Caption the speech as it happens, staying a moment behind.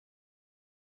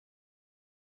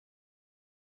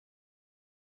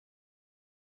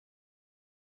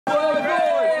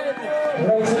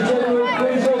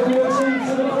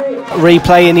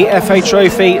replay in the FA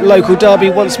Trophy local derby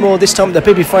once more, this time at the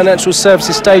Bibby Financial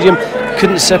Services Stadium.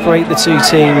 Couldn't separate the two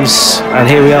teams, and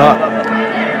here we are.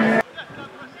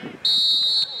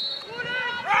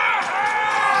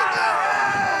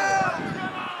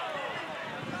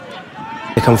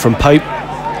 They come from Pope,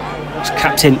 who's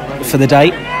captain for the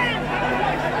day.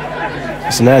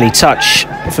 It's an early touch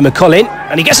for McCollin,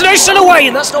 and he gets an instant away,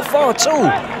 and that's not far at all.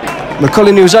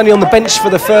 McCollin, who was only on the bench for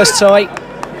the first tie,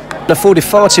 afforded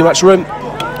far too much room,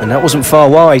 and that wasn't far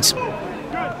wide.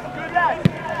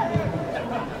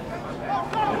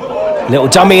 Little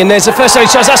dummy, and there's the first early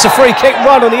chance. That's a free kick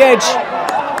right on the edge.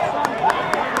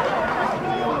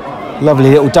 Lovely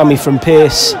little dummy from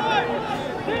Pearce.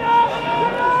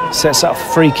 Sets up a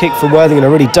free kick for Worthing in a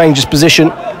really dangerous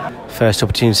position. First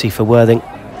opportunity for Worthing.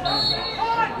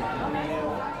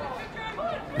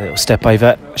 Little step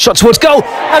over, shot towards goal,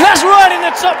 and that's right in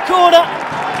the top corner.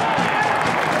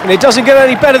 And it doesn't get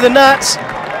any better than that.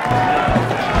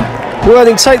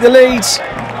 Worthing take the lead.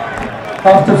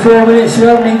 After 4 minutes,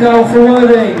 the opening goal for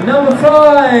Worthing, number 5,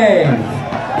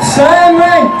 Sam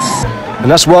Rents. And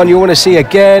that's one you want to see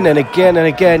again and again and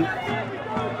again.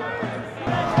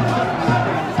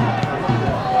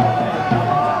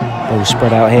 Ball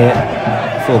spread out here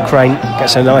for Crane,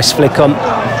 gets a nice flick on.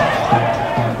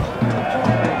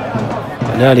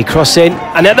 An early cross in,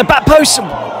 and at the back post,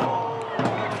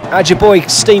 Ajiboy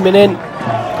steaming in,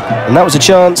 and that was a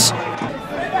chance.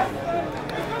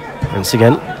 Once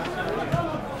again,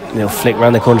 little flick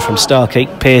round the corner from Starkey.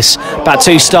 Pearce back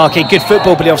to Starkey, good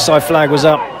football, but the offside flag was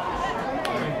up.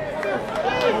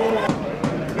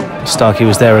 Starkey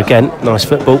was there again, nice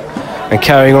football, and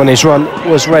carrying on his run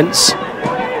was Rents.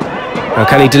 Now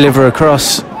can he deliver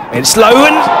across? It's low,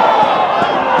 and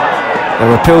there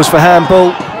were appeals for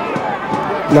handball.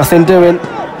 Nothing doing.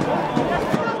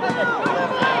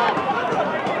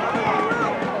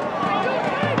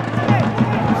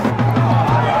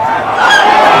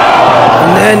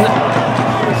 And then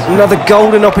another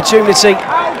golden opportunity.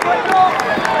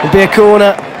 It'll be a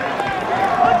corner.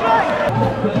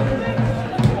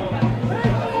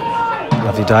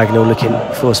 Lovely diagonal looking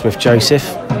for Smith-Joseph.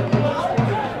 It's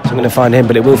not going to find him,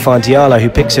 but it will find Diallo, who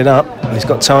picks it up. And he's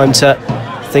got time to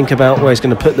think about where he's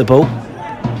going to put the ball.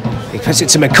 He puts it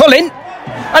to McCollin,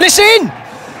 and it's in!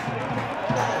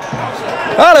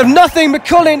 Out of nothing,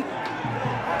 McCollin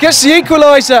gets the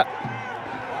equaliser.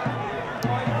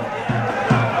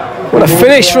 What a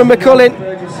finish from McCollin.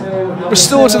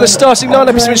 Restored to the starting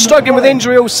lineup. He's been struggling with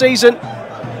injury all season.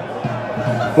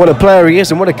 What a player he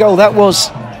is, and what a goal that was.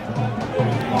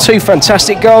 2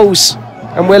 fantastic goals,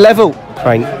 and we're level.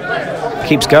 Crane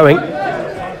keeps going.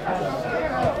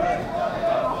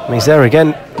 And he's there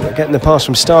again, getting the pass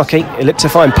from Starkey. He looked to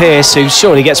find Pearce, who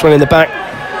surely gets one in the back.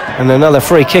 And another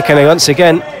free kick, and once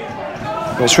again,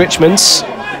 it's Richmond's,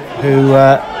 who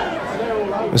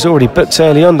was already booked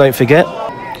early on, don't forget.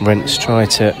 Rents try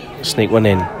to sneak one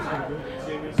in.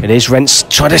 It is Rents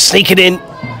try to sneak it in.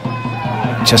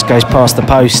 Just goes past the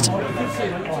post.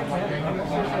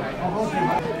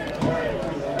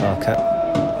 Barker.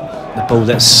 The ball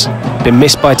that's been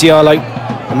missed by Diallo,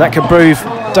 and that could prove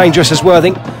dangerous as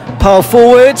Worthing. Pile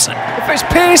forwards. If it's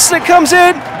Pearce that comes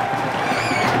in.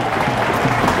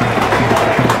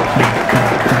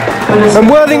 And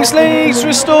Worthing's lead's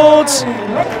restored.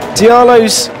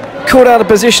 Diallo's caught out of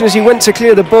position as he went to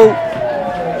clear the ball.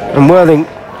 And Worthing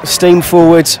steamed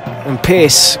forward, and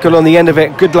Pearce got on the end of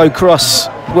it. Good low cross.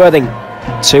 Worthing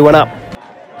 2-1 up.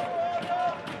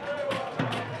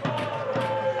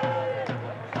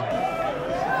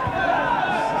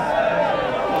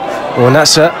 Oh, and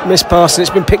that's a missed pass, and it's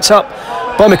been picked up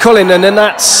by McCollin, and then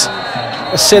that's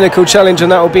a cynical challenge,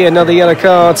 and that will be another yellow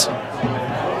card.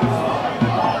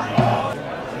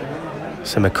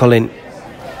 So McCollin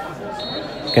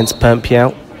against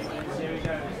Pernpiel.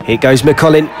 Here goes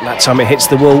McCollin. That time it hits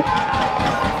the wall.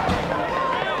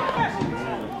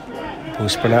 Ball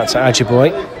spread out to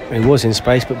Ajiboy, who was in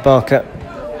space, but Barker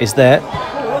is there.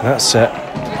 That's a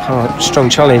hard, strong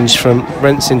challenge from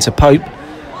Rents into Pope.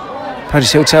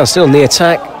 Burgess Hill Town still on the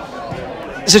attack.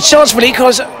 There's a chance for the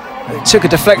equaliser. It took a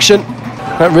deflection.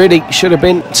 That really should have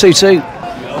been 2-2.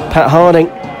 Pat Harding.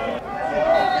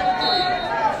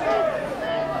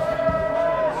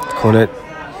 Corner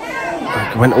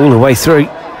went all the way through.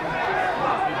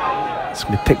 It's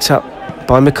going to be picked up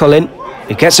by McCollin.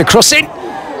 He gets a cross in.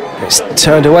 It's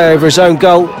turned away over his own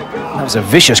goal. That was a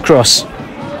vicious cross.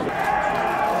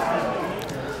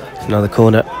 Another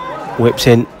corner whipped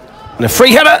in. And a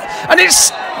free header, and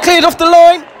it's cleared off the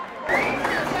line.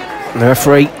 And the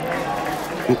referee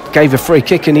gave a free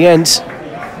kick in the end.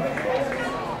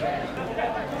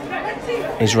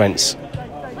 Here's Rents.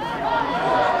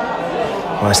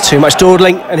 Well, there's too much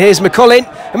dawdling, and here's McCullin,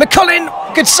 and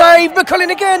McCullin, good save,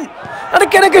 McCullin again, and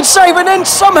again a good save, and then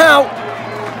somehow,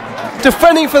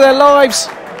 defending for their lives,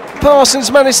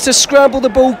 Parsons managed to scramble the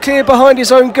ball clear behind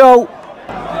his own goal.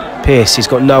 Pearce, he's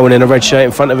got no one in a red shirt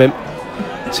in front of him,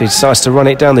 so he decides to run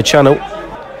it down the channel.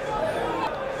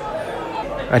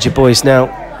 Ajiboye's now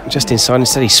just inside,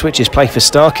 instead he switches play for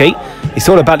Starkey. He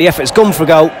thought about the effort, it's gone for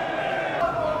goal.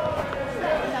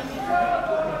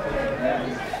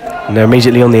 And they're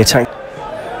immediately on the attack.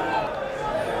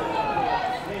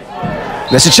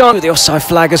 There's a chance, the offside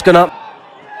flag has gone up.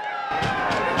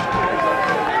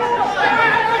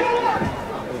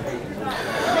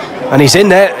 And he's in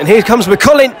there, and here comes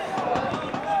McCullin.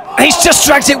 He's just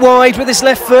dragged it wide with his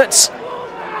left foot.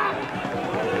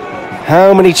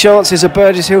 How many chances are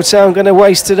Burgess Hill Town going to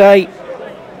waste today?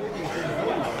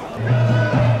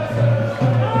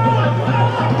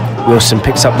 Wilson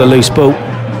picks up the loose ball.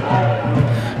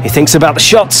 He thinks about the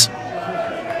shots.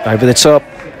 Over the top.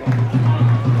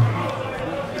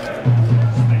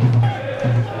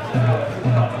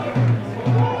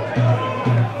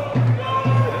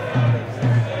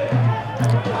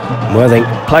 Worthing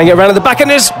playing it around at the back,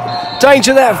 and there's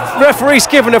danger there. Referee's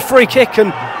given a free kick,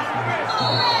 and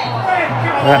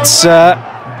that's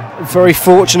very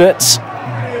fortunate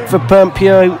for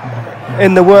Pampio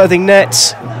in the Worthing net,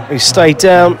 who stayed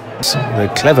down.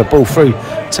 The clever ball through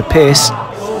to Pearce.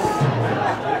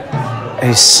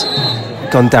 He's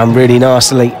gone down really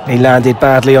nastily. He landed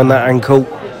badly on that ankle.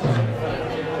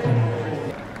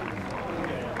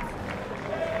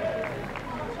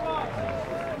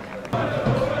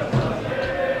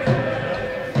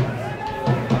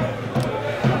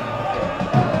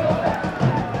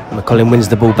 McCullin wins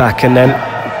the ball back and then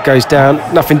goes down.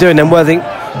 Nothing doing. Then Worthing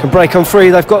can break on free.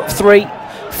 They've got 3,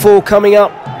 4 coming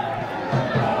up.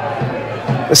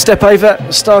 A step over.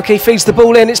 Starkey feeds the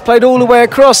ball in. It's played all the way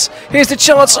across. Here's the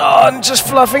chance. Oh, and just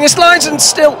fluffing his lines, and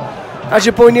still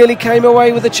Ajiboye nearly came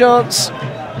away with a chance.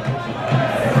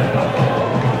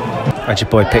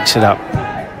 Ajiboye picks it up.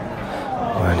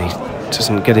 Oh, and he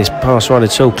doesn't get his pass right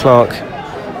at all, Clark.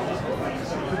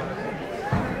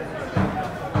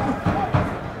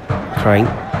 Crane.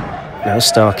 Now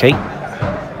Starkey.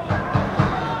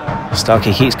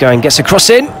 Starkey keeps going, gets a cross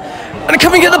in, and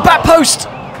coming at the back post.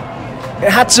 It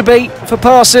had to be for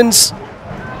Parsons.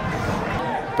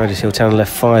 Burgess Hill Town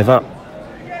left 5 up.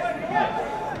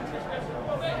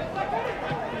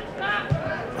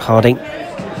 Harding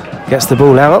gets the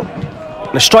ball out.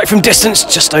 And a strike from distance,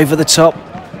 just over the top.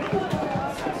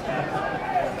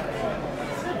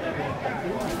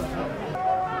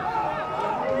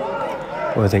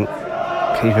 Worthing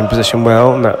keeping position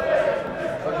well. And that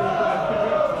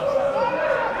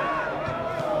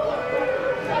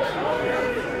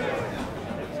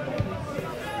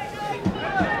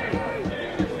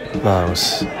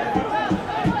Miles.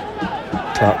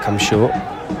 Clark comes short.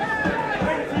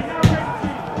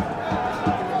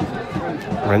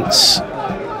 Rents.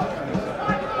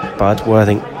 Bud.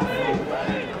 Worthing.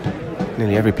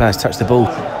 Nearly every player's touched the ball.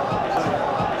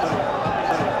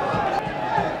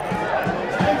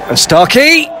 And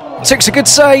Starkey takes a good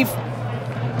save.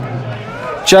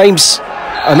 James.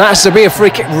 And that has to be a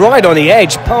free kick right on the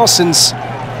edge. Parsons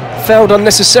failed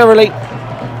unnecessarily.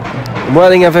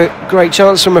 Worthing have a great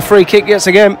chance from a free kick yet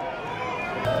again.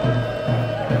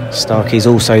 Starkey's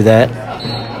also there.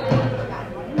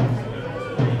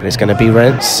 But it's going to be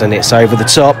Rents, and it's over the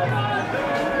top.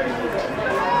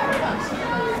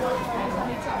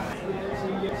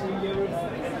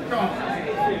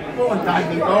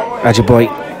 Ajiboye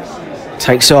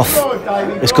takes off.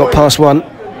 It's got past one.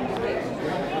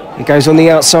 He goes on the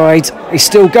outside. He's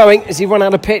still going as he run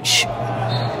out of pitch.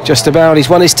 Just about. He's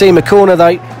won his team a corner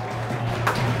though.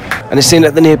 And it's in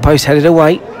at the near post, headed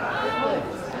away.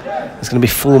 There's going to be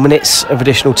 4 minutes of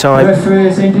additional time. The referee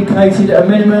has indicated a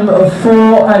minimum of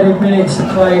 4 added minutes to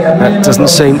play. That doesn't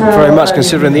seem very much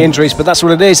considering the injuries, but that's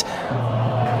what it is.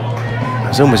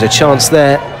 There's almost a chance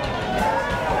there.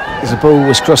 As the ball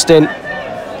was crossed in.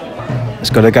 It's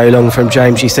got to go long from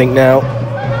James, you think now.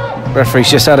 Referee's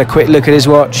just had a quick look at his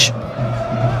watch.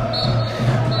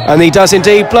 And he does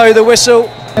indeed blow the whistle.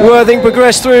 Worthing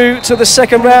progressed through to the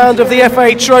second round of the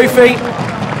FA Trophy.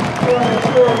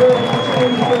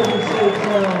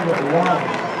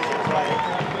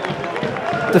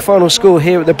 The final score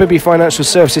here at the Bibby Financial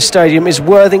Services Stadium is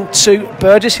Worthing 2,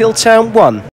 Burgess Hill Town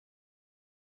 1.